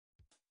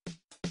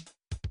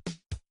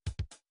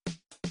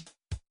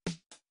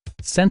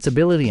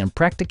sensibility and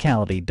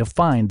practicality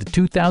define the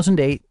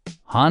 2008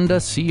 Honda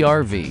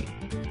CR-V.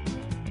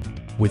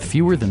 With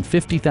fewer than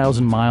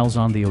 50,000 miles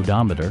on the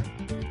odometer,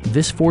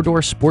 this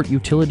four-door sport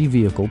utility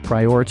vehicle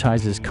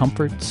prioritizes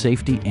comfort,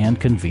 safety, and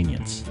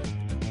convenience.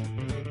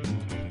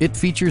 It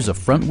features a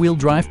front-wheel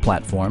drive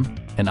platform,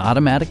 an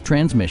automatic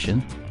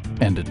transmission,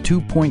 and a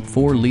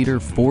 2.4-liter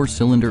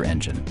four-cylinder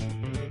engine.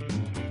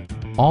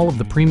 All of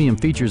the premium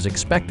features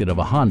expected of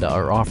a Honda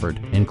are offered,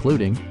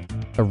 including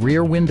a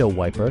rear window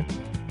wiper,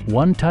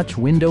 one-touch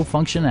window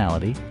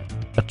functionality,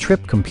 a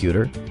trip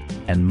computer,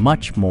 and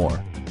much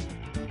more.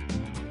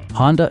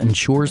 Honda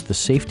ensures the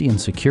safety and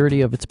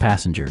security of its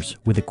passengers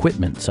with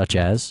equipment such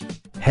as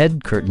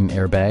head curtain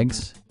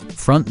airbags,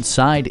 front and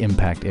side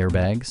impact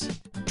airbags,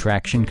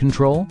 traction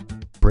control,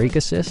 brake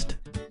assist,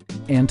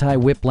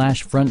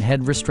 anti-whiplash front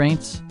head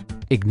restraints,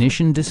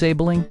 ignition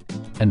disabling,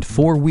 and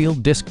four-wheel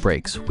disc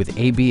brakes with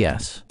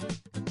ABS.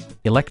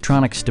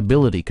 Electronic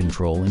stability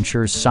control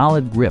ensures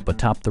solid grip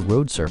atop the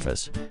road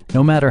surface,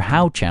 no matter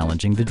how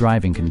challenging the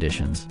driving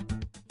conditions.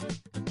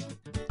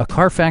 A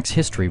Carfax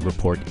history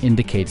report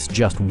indicates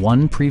just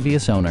one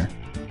previous owner.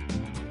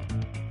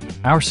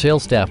 Our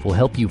sales staff will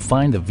help you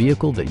find the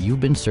vehicle that you've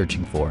been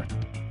searching for.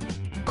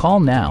 Call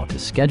now to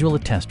schedule a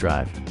test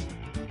drive.